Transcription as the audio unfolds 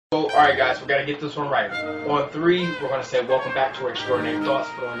So, all right, guys, we got to get this one right. On three, we're going to say, welcome back to Extraordinary Thoughts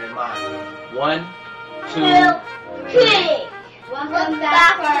for on their mind. 1, 2, 3. Welcome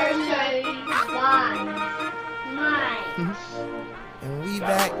back to Extraordinary Minds. And we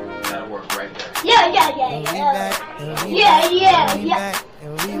back. That'll work right there. Yeah. And we back. And we Yeah. back.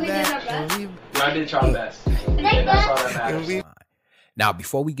 And we back. And we Y'all did y'all best. And that's all that matters. Now,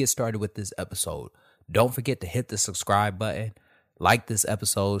 before we get started with this episode, don't forget to hit the subscribe button, like this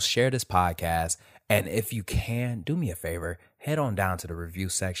episode, share this podcast, and if you can, do me a favor, head on down to the review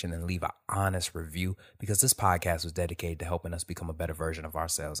section and leave an honest review, because this podcast was dedicated to helping us become a better version of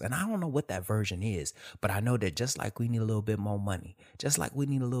ourselves. And I don't know what that version is, but I know that just like we need a little bit more money, just like we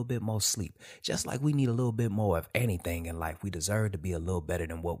need a little bit more sleep, just like we need a little bit more of anything in life, we deserve to be a little better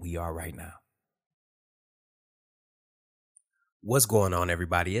than what we are right now. What's going on,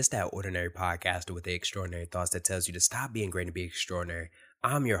 everybody? It's that ordinary podcaster with the extraordinary thoughts that tells you to stop being great and be extraordinary.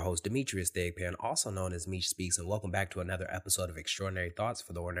 I'm your host, Demetrius Thigpen, also known as Meech Speaks, and welcome back to another episode of Extraordinary Thoughts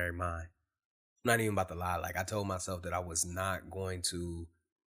for the Ordinary Mind. I'm not even about to lie. I told myself that I wasn't going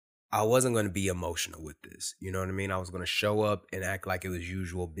to be emotional with this. You know what I mean? I was going to show up and act like it was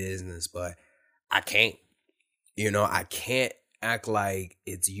usual business, but I can't. I can't act like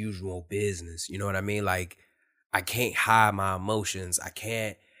it's usual business. You know what I mean? I can't hide my emotions. I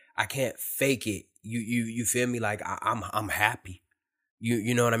can't fake it. You feel me? I'm happy.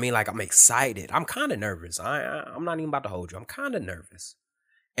 You know what I mean? I'm excited. I'm kind of nervous. I'm not even about to hold you. I'm kind of nervous.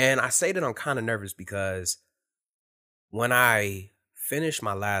 And I say that I'm kind of nervous because when I finished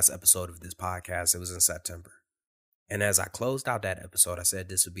my last episode of this podcast, it was in September. And as I closed out that episode, I said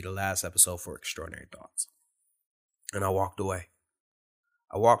this would be the last episode for Extraordinary Thoughts. And I walked away.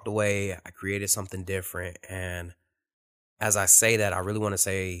 I created something different. And as I say that, I really want to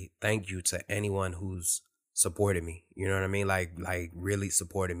say thank you to anyone who's supported me. You know what I mean? Like really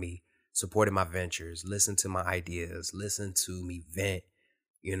supported me, supported my ventures, listened to my ideas, listened to me vent.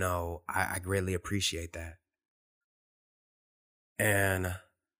 I greatly appreciate that. And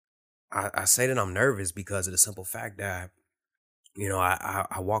I say that I'm nervous because of the simple fact that,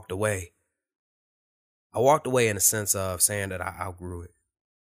 I walked away. I walked away in a sense of saying that I outgrew it.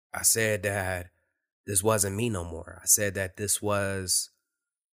 I said that this wasn't me no more. I said that this wasn't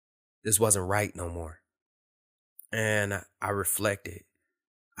right no more. And I reflected.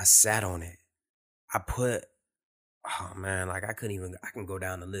 I sat on it. I can go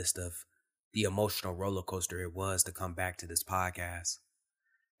down the list of the emotional roller coaster it was to come back to this podcast.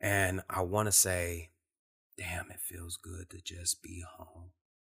 And I want to say, damn, it feels good to just be home.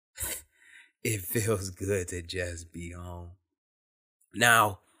 It feels good to just be home.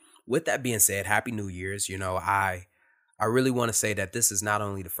 Now, with that being said, Happy New Year's. I really want to say that this is not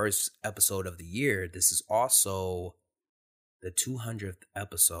only the first episode of the year, this is also the 200th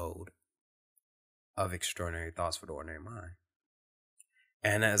episode of Extraordinary Thoughts for the Ordinary Mind.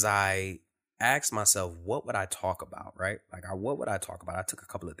 And as I asked myself, what would I talk about, right? What would I talk about? I took a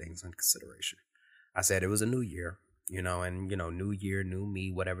couple of things into consideration. I said it was a new year, new year, new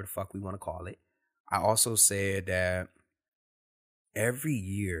me, whatever the fuck we want to call it. I also said that every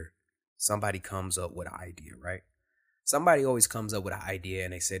year somebody comes up with an idea, right? Somebody always comes up with an idea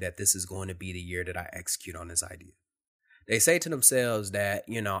and they say that this is going to be the year that I execute on this idea. They say to themselves that,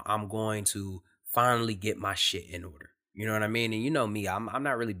 I'm going to finally get my shit in order. You know what I mean? And you know me, I'm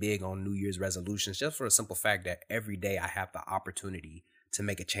not really big on New Year's resolutions, just for the simple fact that every day I have the opportunity to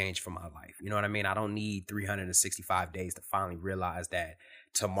make a change for my life. You know what I mean? I don't need 365 days to finally realize that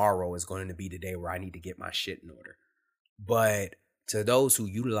tomorrow is going to be the day where I need to get my shit in order. But to those who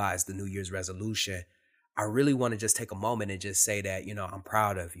utilize the New Year's resolution, I really want to just take a moment and just say that, I'm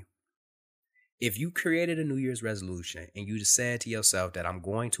proud of you. If you created a New Year's resolution and you just said to yourself that I'm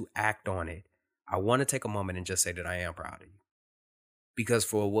going to act on it, I want to take a moment and just say that I am proud of you. Because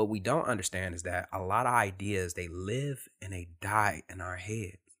for what we don't understand is that a lot of ideas, they live and they die in our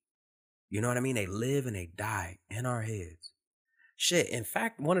heads. You know what I mean? They live and they die in our heads. Shit, in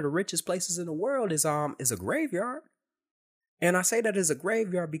fact, one of the richest places in the world is a graveyard. And I say that as a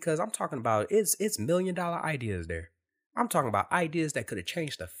graveyard because I'm talking about it's $1 million ideas there. I'm talking about ideas that could have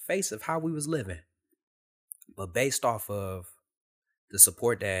changed the face of how we was living. But based off of the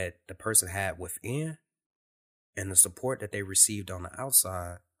support that the person had within and the support that they received on the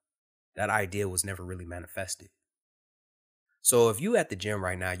outside, that idea was never really manifested. So if you at the gym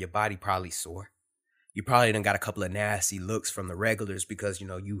right now, your body probably sore. You probably done got a couple of nasty looks from the regulars because,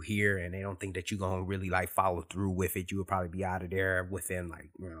 you here and they don't think that you're going to really follow through with it. You would probably be out of there within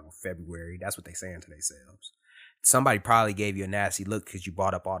February. That's what they saying to themselves. Somebody probably gave you a nasty look because you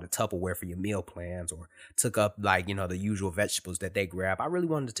bought up all the Tupperware for your meal plans or took up like, the usual vegetables that they grab. I really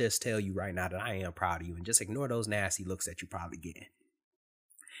wanted to just tell you right now that I am proud of you and just ignore those nasty looks that you probably getting.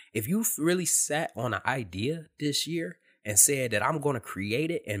 If you really sat on an idea this year and said that I'm going to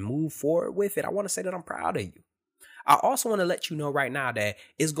create it and move forward with it, I want to say that I'm proud of you. I also want to let you know right now that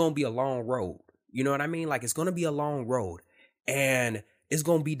it's going to be a long road. You know what I mean? Like, it's going to be a long road, and it's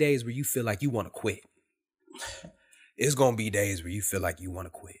going to be days where you feel like you want to quit. It's going to be days where you feel like you want to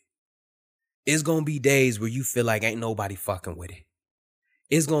quit. It's going to be days where you feel like ain't nobody fucking with it.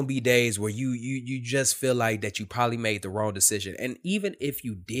 It's going to be days where you just feel like that you probably made the wrong decision. And even if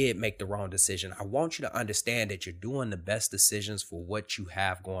you did make the wrong decision, I want you to understand that you're doing the best decisions for what you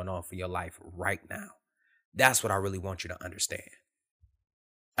have going on for your life right now. That's what I really want you to understand.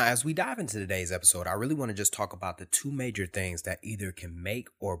 As we dive into today's episode, I really want to just talk about the two major things that either can make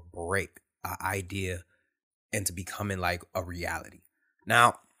or break an idea into becoming like a reality.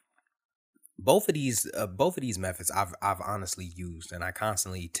 Now, both of these methods I've honestly used, and I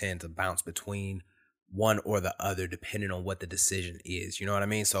constantly tend to bounce between one or the other depending on what the decision is. You know what I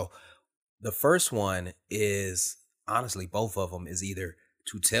mean? So the first one is, honestly, both of them is either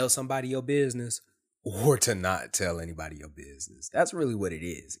to tell somebody your business or to not tell anybody your business. That's really what it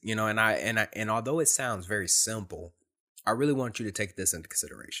is. And although it sounds very simple, I really want you to take this into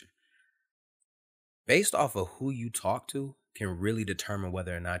consideration. Based off of who you talk to can really determine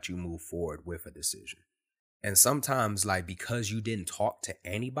whether or not you move forward with a decision. And sometimes, like, because you didn't talk to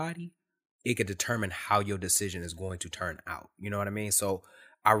anybody, it could determine how your decision is going to turn out. You know what I mean? So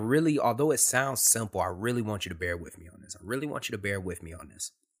I really, although it sounds simple, I really want you to bear with me on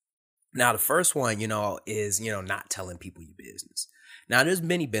this. Now, the first one, is, not telling people your business. Now, there's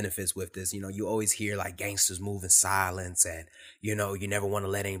many benefits with this. You always hear like gangsters move in silence and, you never want to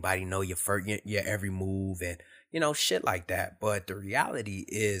let anybody know your every move and, shit like that. But the reality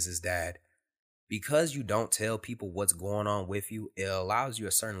is that because you don't tell people what's going on with you, it allows you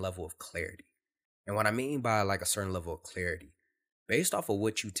a certain level of clarity. And what I mean by like a certain level of clarity, based off of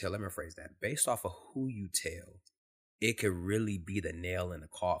what you tell, let me rephrase that, based off of who you tell, it could really be the nail in the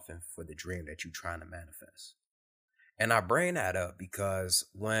coffin for the dream that you're trying to manifest. And I bring that up because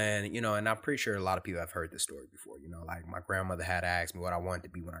when, and I'm pretty sure a lot of people have heard this story before, like my grandmother had asked me what I wanted to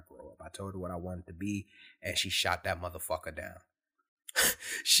be when I grow up. I told her what I wanted to be, and she shot that motherfucker down.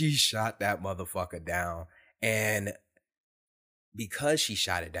 She shot that motherfucker down. And because she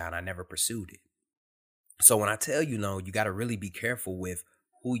shot it down, I never pursued it. So when I tell you, you got to really be careful with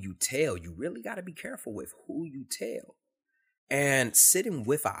who you tell. You really got to be careful with who you tell. And sitting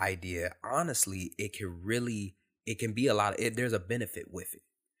with an idea, honestly, it can be there's a benefit with it.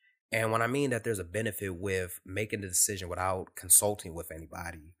 And when I mean that there's a benefit with making the decision without consulting with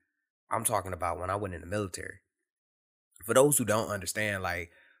anybody, I'm talking about when I went in the military. For those who don't understand,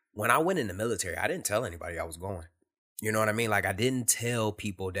 like when I went in the military, I didn't tell anybody I was going. You know what I mean? Like I didn't tell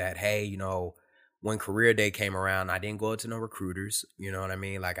people that, hey, when career day came around, I didn't go to no recruiters. You know what I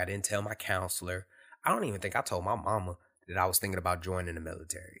mean? Like I didn't tell my counselor. I don't even think I told my mama that I was thinking about joining the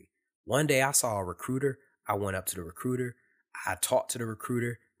military. One day I saw a recruiter. I went up to the recruiter. I talked to the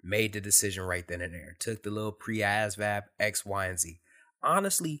recruiter, made the decision right then and there. Took the little pre-ASVAB, X, Y, and Z.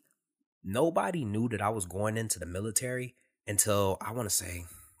 Honestly, nobody knew that I was going into the military until, I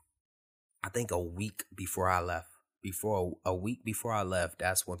think a week before I left. A week before I left,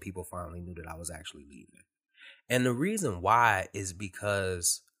 that's when people finally knew that I was actually leaving. And the reason why is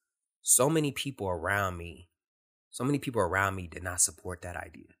because so many people around me did not support that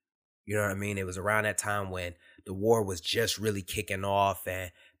idea. You know what I mean? It was around that time when the war was just really kicking off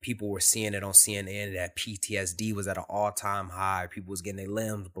and people were seeing it on CNN that PTSD was at an all-time high. People was getting their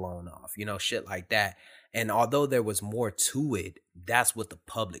limbs blown off, shit like that. And although there was more to it, that's what the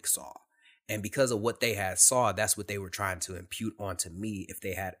public saw. And because of what they had saw, that's what they were trying to impute onto me if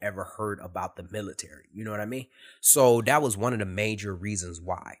they had ever heard about the military. You know what I mean? So that was one of the major reasons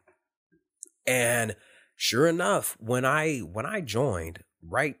why. And sure enough, when I joined,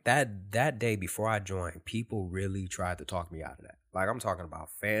 right, that day before I joined, people really tried to talk me out of that. Like I'm talking about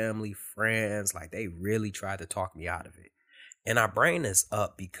family, friends, like they really tried to talk me out of it. And I bring this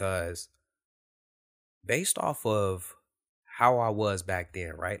up because based off of how I was back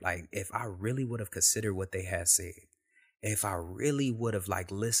then, right? Like if I really would have considered what they had said, if I really would have like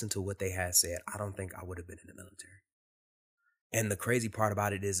listened to what they had said, I don't think I would have been in the military. And the crazy part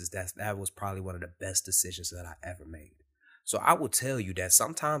about it is that was probably one of the best decisions that I ever made. So I will tell you that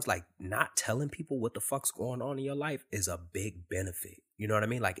sometimes like not telling people what the fuck's going on in your life is a big benefit. You know what I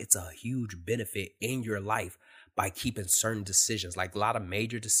mean? Like it's a huge benefit in your life by keeping certain decisions, like a lot of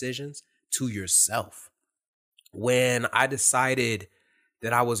major decisions, to yourself. when I decided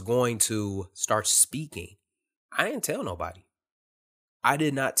that I was going to start speaking, I didn't tell nobody. I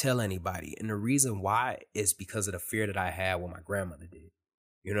did not tell anybody. And the reason why is because of the fear that I had when my grandmother did.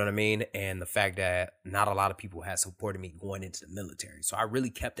 You know what I mean? And the fact that not a lot of people had supported me going into the military. So I really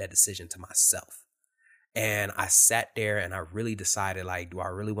kept that decision to myself. And I sat there and I really decided, like, do I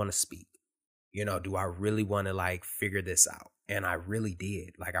really want to speak? You know, do I really want to like figure this out? And I really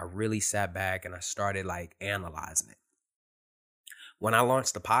did. Like, I really sat back and I started like analyzing it. When I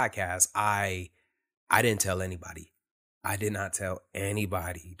launched the podcast, I didn't tell anybody. I did not tell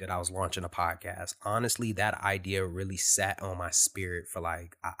anybody that I was launching a podcast. Honestly, that idea really sat on my spirit for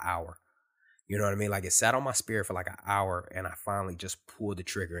like an hour. You know what I mean? Like, it sat on my spirit for like an hour and I finally just pulled the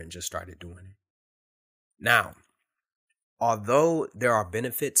trigger and just started doing it. Now, although there are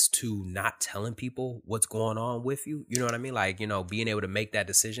benefits to not telling people what's going on with you, you know what I mean? Like, you know, being able to make that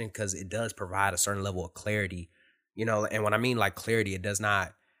decision, because it does provide a certain level of clarity, you know, and when I mean like clarity, it does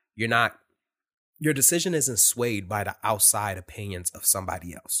not, your decision isn't swayed by the outside opinions of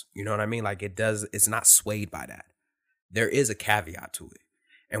somebody else. You know what I mean? Like, it's not swayed by that. There is a caveat to it.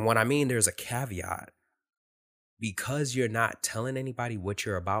 And when I mean there's a caveat, because you're not telling anybody what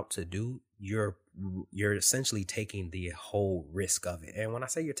you're about to do, you're essentially taking the whole risk of it. And when I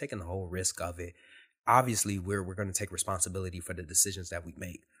say you're taking the whole risk of it, obviously we're going to take responsibility for the decisions that we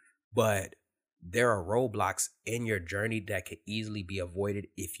make. But there are roadblocks in your journey that could easily be avoided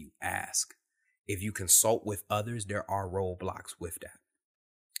if you ask. If you consult with others, there are roadblocks with that.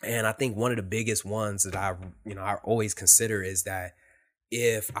 And I think one of the biggest ones that I always consider is that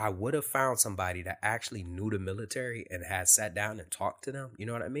if I would have found somebody that actually knew the military and had sat down and talked to them, you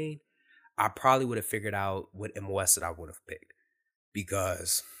know what I mean? I probably would have figured out what MOS that I would have picked,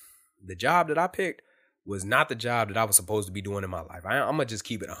 because the job that I picked was not the job that I was supposed to be doing in my life. I'm going to just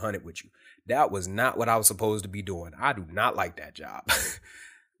keep it 100 with you. That was not what I was supposed to be doing. I do not like that job.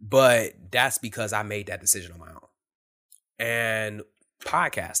 But that's because I made that decision on my own. And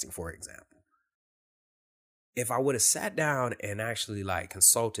podcasting, for example, if I would have sat down and actually like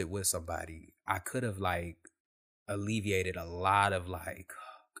consulted with somebody, I could have like alleviated a lot of like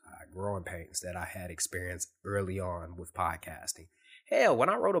growing pains that I had experienced early on with podcasting. Hell, when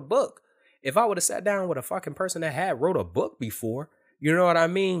I wrote a book, if I would have sat down with a fucking person that had wrote a book before, you know what I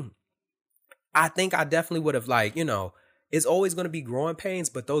mean? I think I definitely would have like, you know, it's always going to be growing pains,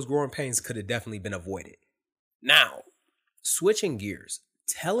 but those growing pains could have definitely been avoided. Now, switching gears,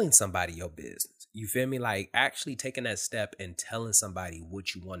 telling somebody your business, you feel me? Like actually taking that step and telling somebody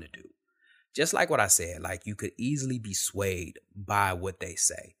what you want to do. Just like what I said, like you could easily be swayed by what they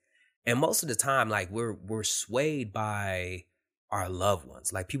say. And most of the time, like we're swayed by our loved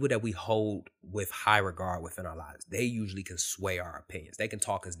ones, like people that we hold with high regard within our lives. They usually can sway our opinions. They can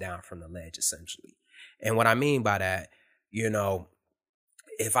talk us down from the ledge, essentially. And what I mean by that, you know,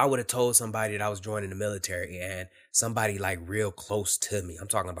 if I would have told somebody that I was joining the military and somebody like real close to me, I'm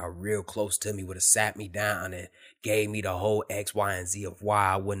talking about real close to me, would have sat me down and gave me the whole X, Y, and Z of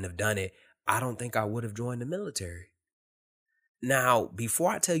why I wouldn't have done it, I don't think I would have joined the military. Now, before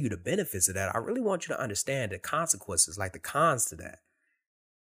I tell you the benefits of that, I really want you to understand the consequences, like the cons to that.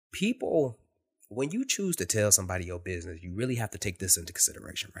 People, when you choose to tell somebody your business, you really have to take this into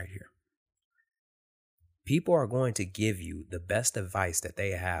consideration right here. People are going to give you the best advice that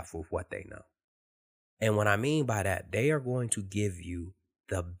they have with what they know. And what I mean by that, they are going to give you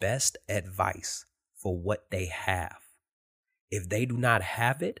the best advice for what they have. If they do not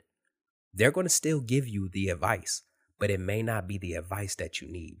have it, they're going to still give you the advice, but it may not be the advice that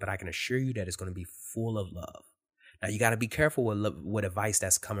you need. But I can assure you that it's going to be full of love. Now, you got to be careful with advice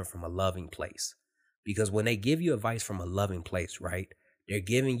that's coming from a loving place, because when they give you advice from a loving place, right, they're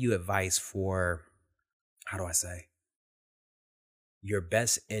giving you advice for, how do I say, your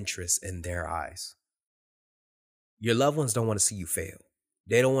best interest in their eyes. Your loved ones don't want to see you fail.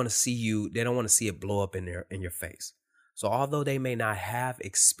 They don't want to see you. They don't want to see it blow up in your face. So although they may not have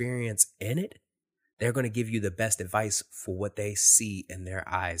experience in it, they're going to give you the best advice for what they see in their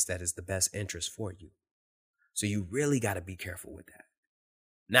eyes that is the best interest for you. So you really got to be careful with that.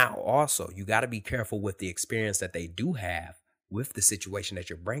 Now, also, you got to be careful with the experience that they do have with the situation that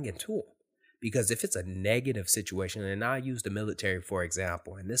you're bringing to them. Because if it's a negative situation, and I'll use the military for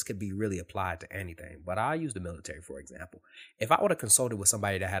example, and this could be really applied to anything, but I'll use the military for example. If I would have consulted with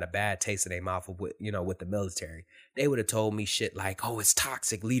somebody that had a bad taste in their mouth with the military, they would have told me shit like, oh, it's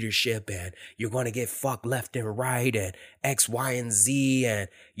toxic leadership and you're going to get fucked left and right and X, Y, and Z. And,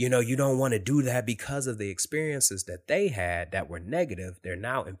 you don't want to do that because of the experiences that they had that were negative. They're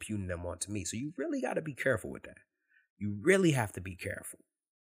now imputing them onto me. So you really got to be careful with that. You really have to be careful.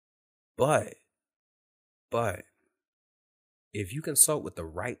 But But if you consult with the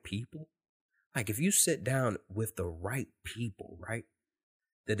right people, like if you sit down with the right people, right?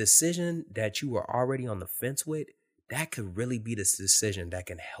 The decision that you were already on the fence with, that could really be the decision that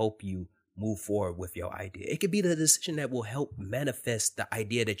can help you move forward with your idea. It could be the decision that will help manifest the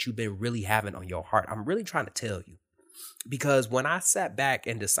idea that you've been really having on your heart. I'm really trying to tell you, because when I sat back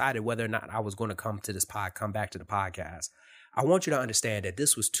and decided whether or not I was going to come back to the podcast, I want you to understand that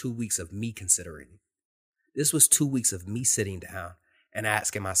this was 2 weeks of me considering. This was 2 weeks of me sitting down and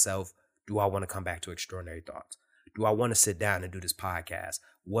asking myself, do I want to come back to Extraordinary Thoughts? Do I want to sit down and do this podcast?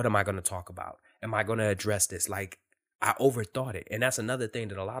 What am I going to talk about? Am I going to address this? Like, I overthought it. And that's another thing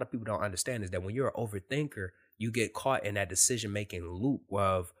that a lot of people don't understand, is that when you're an overthinker, you get caught in that decision-making loop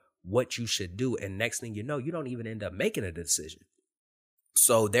of what you should do. And next thing you know, you don't even end up making a decision.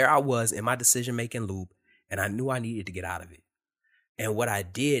 So there I was in my decision-making loop, and I knew I needed to get out of it. And what I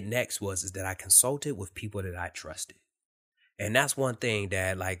did next is that I consulted with people that I trusted. And that's one thing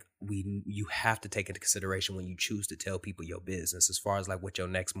that you have to take into consideration when you choose to tell people your business, as far as like what your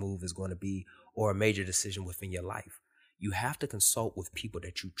next move is going to be or a major decision within your life. You have to consult with people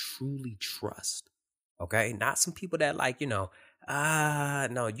that you truly trust. Okay, not some people that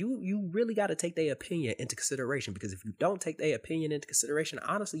no, you really got to take their opinion into consideration, because if you don't take their opinion into consideration,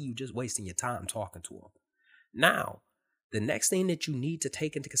 honestly, you just wasting your time talking to them. Now, the next thing that you need to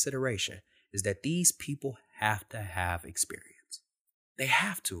take into consideration is that these people have to have experience. They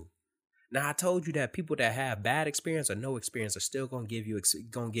have to. Now, I told you that people that have bad experience or no experience are still going to give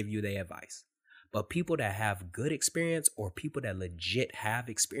you their advice. But people that have good experience, or people that legit have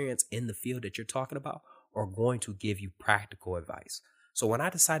experience in the field that you're talking about, are going to give you practical advice. So when I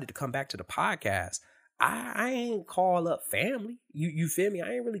decided to come back to the podcast, I ain't call up family. You feel me?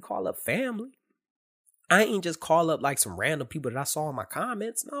 I ain't really call up family. I ain't just call up like some random people that I saw in my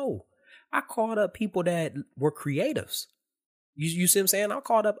comments. No, I called up people that were creatives. You see what I'm saying? I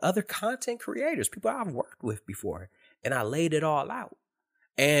called up other content creators, people I've worked with before, and I laid it all out.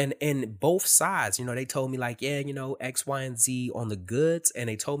 And in both sides, they told me X, Y, and Z on the goods, and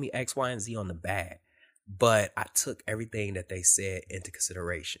they told me X, Y, and Z on the bad. But I took everything that they said into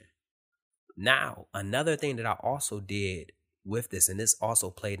consideration. Now, another thing that I also did with this, and this also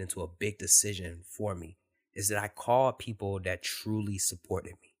played into a big decision for me, is that I called people that truly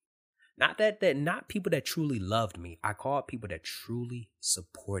supported me. Not people that truly loved me. I called people that truly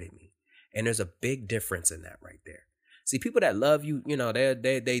supported me. And there's a big difference in that right there. See, people that love you,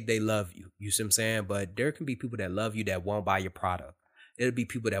 they love you. You see what I'm saying? But there can be people that love you that won't buy your product. It'll be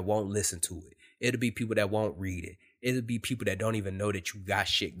people that won't listen to it. It'll be people that won't read it. It'll be people that don't even know that you got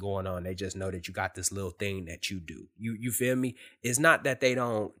shit going on. They just know that you got this little thing that you do. You feel me? It's not that they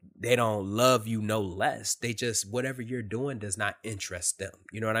don't love you no less. They just, whatever you're doing does not interest them.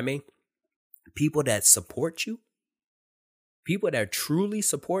 You know what I mean? People that support you, people that truly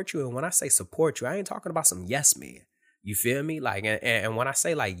support you. And when I say support you, I ain't talking about some yes man. You feel me? And when I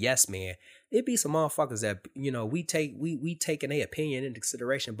say yes man, it be some motherfuckers that, we taking their opinion into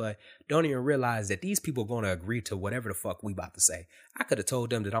consideration, but don't even realize that these people are going to agree to whatever the fuck we about to say. I could have told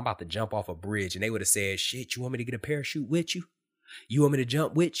them that I'm about to jump off a bridge, and they would have said, shit, you want me to get a parachute with you? You want me to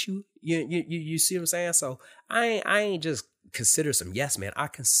jump with you? You see what I'm saying? So I ain't just consider some yes man. I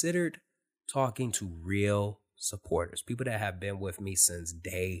considered talking to real supporters, people that have been with me since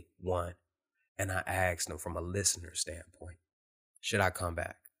day one. And I asked them from a listener standpoint, should I come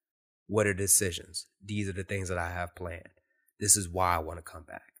back? What are decisions? These are the things that I have planned. This is why I want to come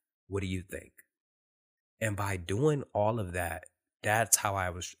back. What do you think? And by doing all of that, that's how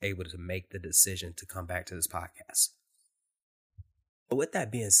I was able to make the decision to come back to this podcast. But with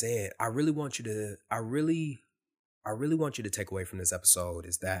that being said, I really want you to take away from this episode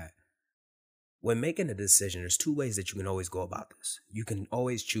is that when making a decision, there's two ways that you can always go about this. You can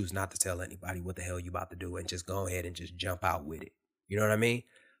always choose not to tell anybody what the hell you're about to do and just go ahead and just jump out with it. You know what I mean?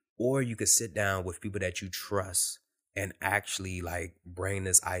 Or you could sit down with people that you trust and actually bring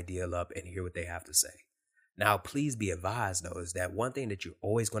this idea up and hear what they have to say. Now, please be advised, though, is that one thing that you're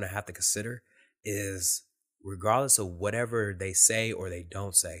always going to have to consider is, regardless of whatever they say or they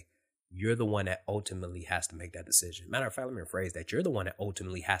don't say, you're the one that ultimately has to make that decision. Matter of fact, let me rephrase that. You're the one that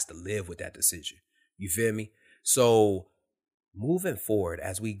ultimately has to live with that decision. You feel me? So moving forward,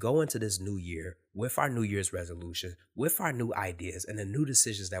 as we go into this new year with our New Year's resolution, with our new ideas and the new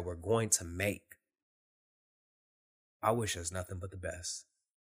decisions that we're going to make, I wish us nothing but the best.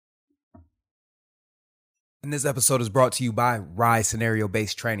 And this episode is brought to you by Rise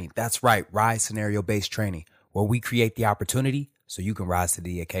Scenario-Based Training. That's right, Rise Scenario-Based Training, where we create the opportunity so you can rise to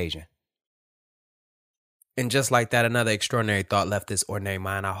the occasion. And just like that, another extraordinary thought left this ordinary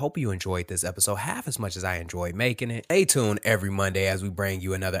mind. I hope you enjoyed this episode half as much as I enjoyed making it. Stay tuned every Monday as we bring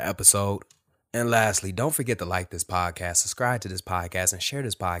you another episode. And lastly, don't forget to like this podcast, subscribe to this podcast, and share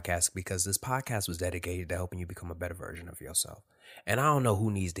this podcast, because this podcast was dedicated to helping you become a better version of yourself. And I don't know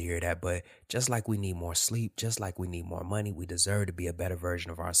who needs to hear that, but just like we need more sleep, just like we need more money, we deserve to be a better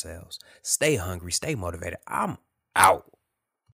version of ourselves. Stay hungry, stay motivated. I'm out.